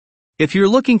If you're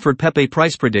looking for Pepe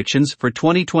price predictions for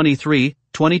 2023,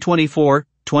 2024,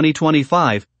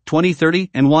 2025,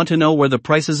 2030 and want to know where the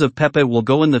prices of Pepe will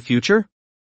go in the future,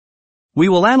 we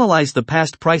will analyze the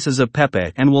past prices of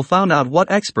Pepe and will find out what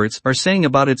experts are saying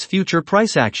about its future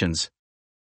price actions.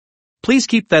 Please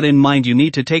keep that in mind. You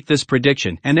need to take this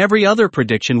prediction and every other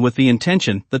prediction with the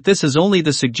intention that this is only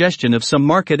the suggestion of some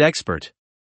market expert.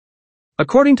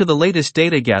 According to the latest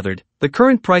data gathered, the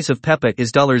current price of Pepe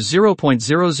is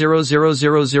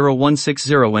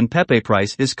 $0.00000160 and Pepe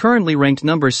price is currently ranked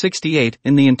number 68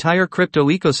 in the entire crypto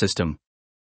ecosystem.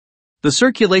 The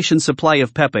circulation supply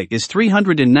of Pepe is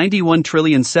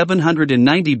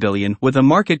 391,790 billion with a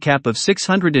market cap of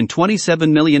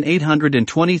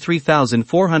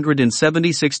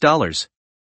 $627,823,476.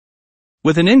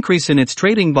 With an increase in its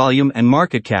trading volume and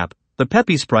market cap, the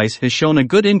Pepe's price has shown a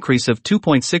good increase of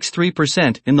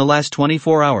 2.63% in the last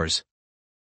 24 hours.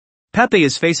 Pepe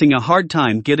is facing a hard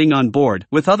time getting on board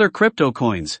with other crypto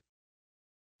coins.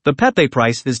 The Pepe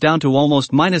price is down to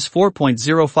almost minus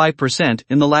 4.05%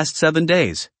 in the last 7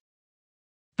 days.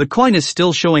 The coin is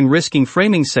still showing risking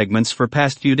framing segments for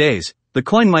past few days. The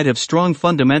coin might have strong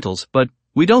fundamentals, but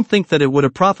we don't think that it would a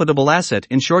profitable asset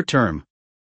in short term.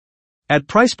 At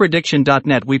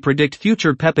priceprediction.net we predict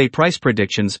future Pepe price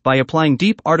predictions by applying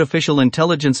deep artificial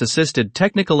intelligence-assisted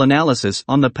technical analysis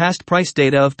on the past price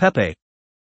data of Pepe.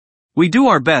 We do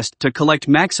our best to collect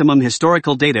maximum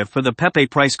historical data for the Pepe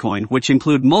price coin, which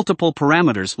include multiple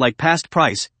parameters like past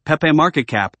price, Pepe market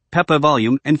cap, Pepe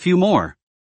volume and few more.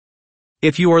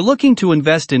 If you are looking to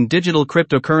invest in digital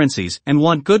cryptocurrencies and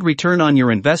want good return on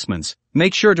your investments,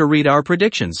 make sure to read our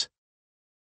predictions.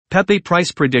 Pepe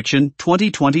price prediction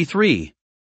 2023.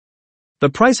 The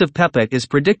price of Pepe is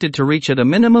predicted to reach at a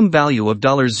minimum value of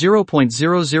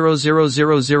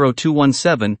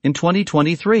 $0.00000217 in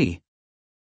 2023.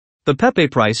 The Pepe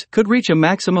price could reach a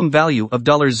maximum value of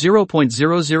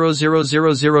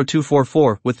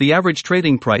 $0.00000244 with the average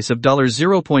trading price of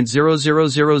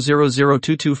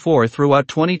 $0.00000224 throughout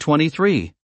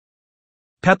 2023.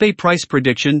 Pepe price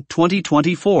prediction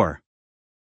 2024.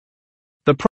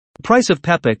 The price of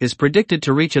Pepe is predicted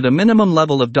to reach at a minimum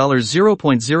level of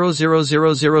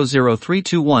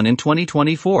 $0.00000321 in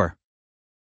 2024.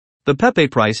 The Pepe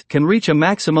price can reach a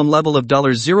maximum level of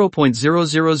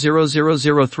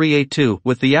 $0.00000382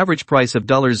 with the average price of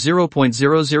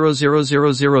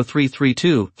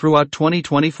 $0.00000332 throughout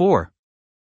 2024.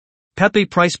 Pepe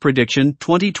price prediction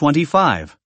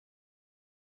 2025.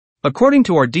 According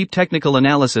to our deep technical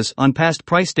analysis on past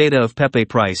price data of Pepe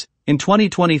price, in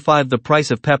 2025 the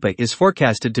price of Pepe is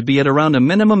forecasted to be at around a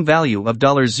minimum value of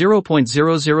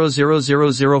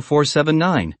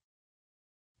 $0.00000479.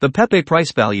 The Pepe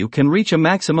price value can reach a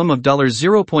maximum of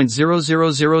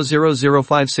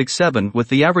 $0.00000567 with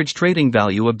the average trading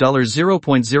value of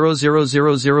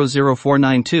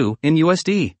 $0.00000492 in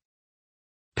USD.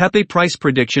 Pepe price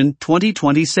prediction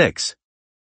 2026.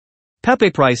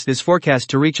 Pepe price is forecast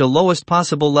to reach a lowest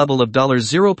possible level of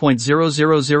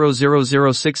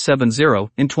 $0.00000670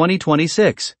 in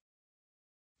 2026.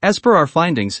 As per our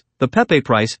findings, the Pepe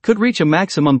price could reach a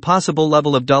maximum possible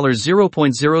level of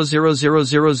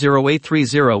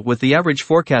 $0.00000830 with the average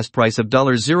forecast price of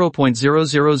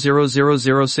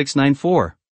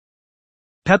 $0.00000694.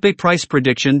 Pepe price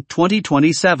prediction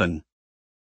 2027.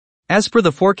 As per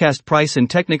the forecast price and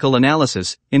technical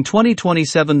analysis, in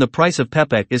 2027 the price of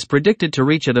Pepe is predicted to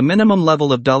reach at a minimum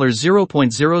level of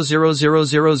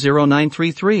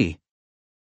 $0.00000933.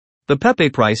 The Pepe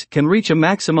price can reach a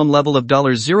maximum level of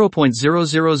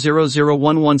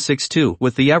 $0.00001162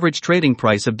 with the average trading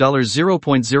price of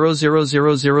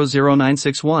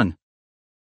 $0.00000961.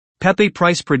 Pepe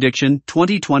price prediction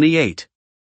 2028.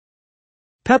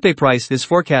 Pepe price is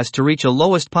forecast to reach a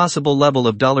lowest possible level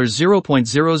of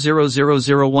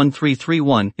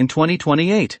 $0.00001331 in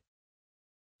 2028.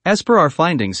 As per our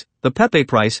findings, the Pepe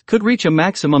price could reach a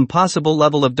maximum possible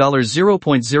level of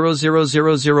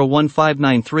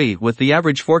 $0.00001593 with the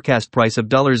average forecast price of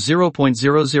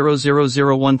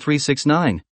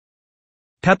 $0.00001369.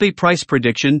 Pepe price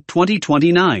prediction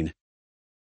 2029.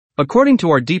 According to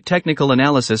our deep technical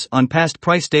analysis on past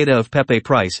price data of Pepe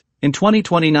price, in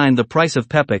 2029 the price of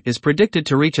Pepe is predicted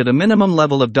to reach at a minimum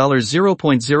level of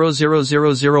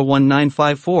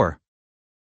 $0.00001954.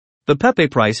 The Pepe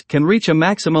price can reach a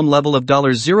maximum level of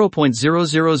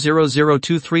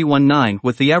 $0.00002319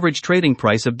 with the average trading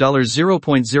price of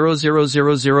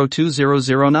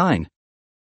 $0.00002009.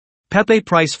 Pepe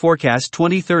price forecast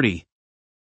 2030.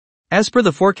 As per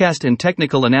the forecast and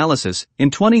technical analysis,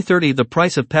 in 2030 the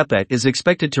price of Pepe is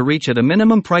expected to reach at a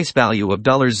minimum price value of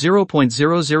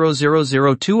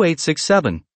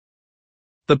 $0.00002867.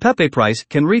 The Pepe price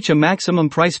can reach a maximum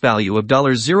price value of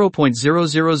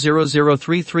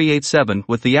 $0.00003387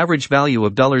 with the average value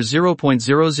of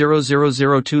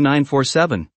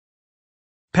 $0.00002947.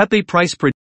 Pepe price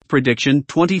prediction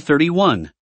 2031.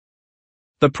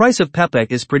 The price of Pepe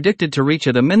is predicted to reach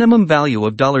at a minimum value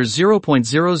of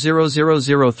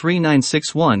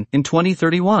 $0.00003961 in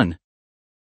 2031.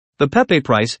 The Pepe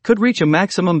price could reach a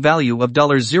maximum value of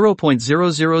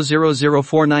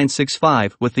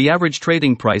 $0.00004965 with the average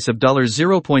trading price of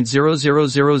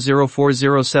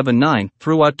 $0.00004079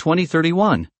 throughout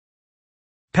 2031.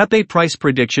 Pepe price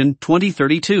prediction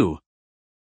 2032.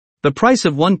 The price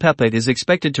of one Pepe is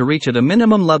expected to reach at a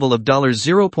minimum level of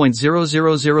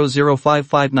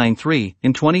 $0.00005593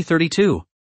 in 2032.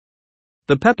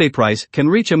 The Pepe price can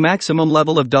reach a maximum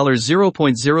level of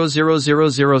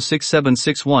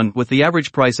 $0.00006761 with the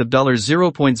average price of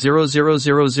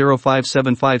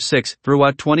 $0.00005756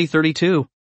 throughout 2032.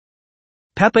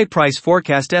 Pepe price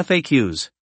forecast FAQs.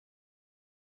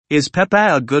 Is Pepe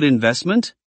a good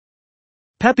investment?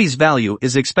 Pepe's value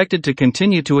is expected to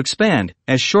continue to expand,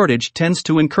 as shortage tends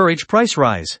to encourage price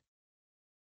rise.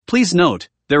 Please note,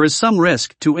 there is some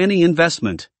risk to any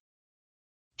investment.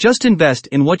 Just invest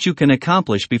in what you can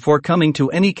accomplish before coming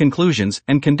to any conclusions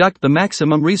and conduct the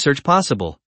maximum research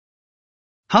possible.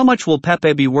 How much will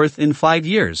Pepe be worth in 5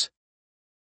 years?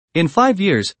 In 5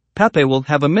 years, Pepe will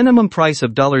have a minimum price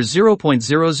of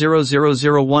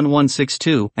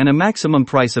 $0.00001162 and a maximum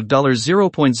price of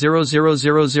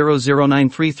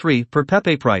 $0.00000933 per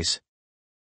Pepe price.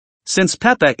 Since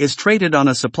Pepe is traded on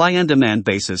a supply and demand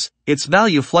basis, its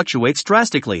value fluctuates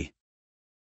drastically.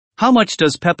 How much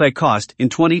does Pepe cost in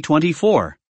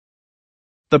 2024?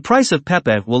 The price of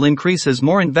Pepe will increase as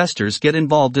more investors get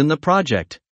involved in the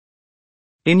project.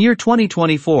 In year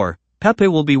 2024, Pepe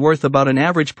will be worth about an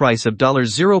average price of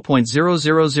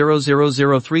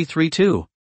 $0.00000332.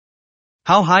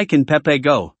 How high can Pepe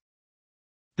go?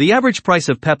 The average price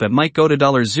of Pepe might go to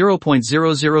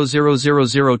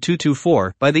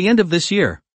 $0.00000224 by the end of this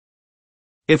year.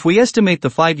 If we estimate the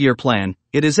 5-year plan,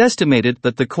 it is estimated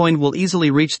that the coin will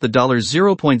easily reach the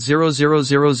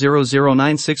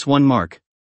 $0.00000961 mark.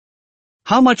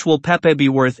 How much will Pepe be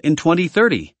worth in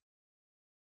 2030?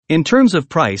 In terms of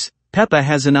price, Pepe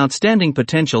has an outstanding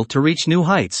potential to reach new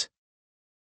heights.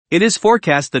 It is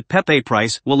forecast that Pepe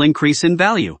price will increase in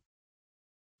value.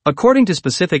 According to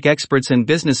specific experts and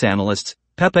business analysts,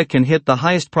 Pepe can hit the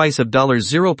highest price of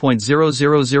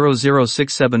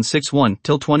 $0.00006761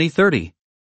 till 2030.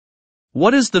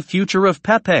 What is the future of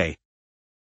Pepe?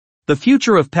 The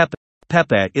future of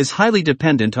Pepe is highly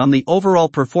dependent on the overall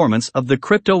performance of the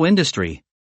crypto industry.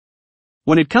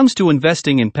 When it comes to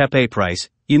investing in Pepe price,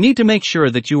 you need to make sure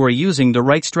that you are using the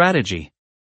right strategy.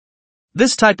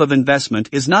 This type of investment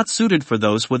is not suited for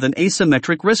those with an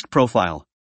asymmetric risk profile.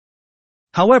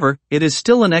 However, it is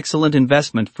still an excellent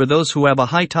investment for those who have a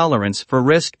high tolerance for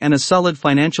risk and a solid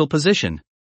financial position.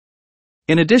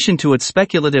 In addition to its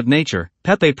speculative nature,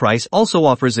 Pepe price also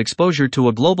offers exposure to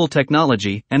a global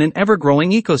technology and an ever-growing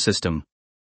ecosystem.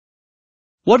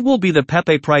 What will be the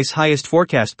Pepe price highest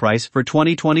forecast price for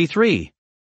 2023?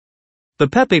 The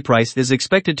Pepe price is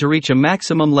expected to reach a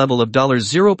maximum level of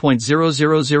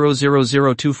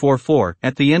 $0.00000244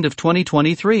 at the end of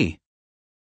 2023.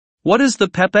 What is the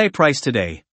Pepe price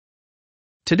today?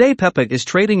 Today Pepe is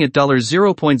trading at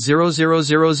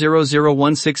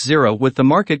 $0.00000160 with the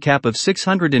market cap of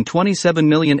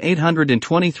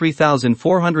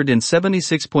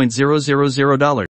 $627,823,476.000.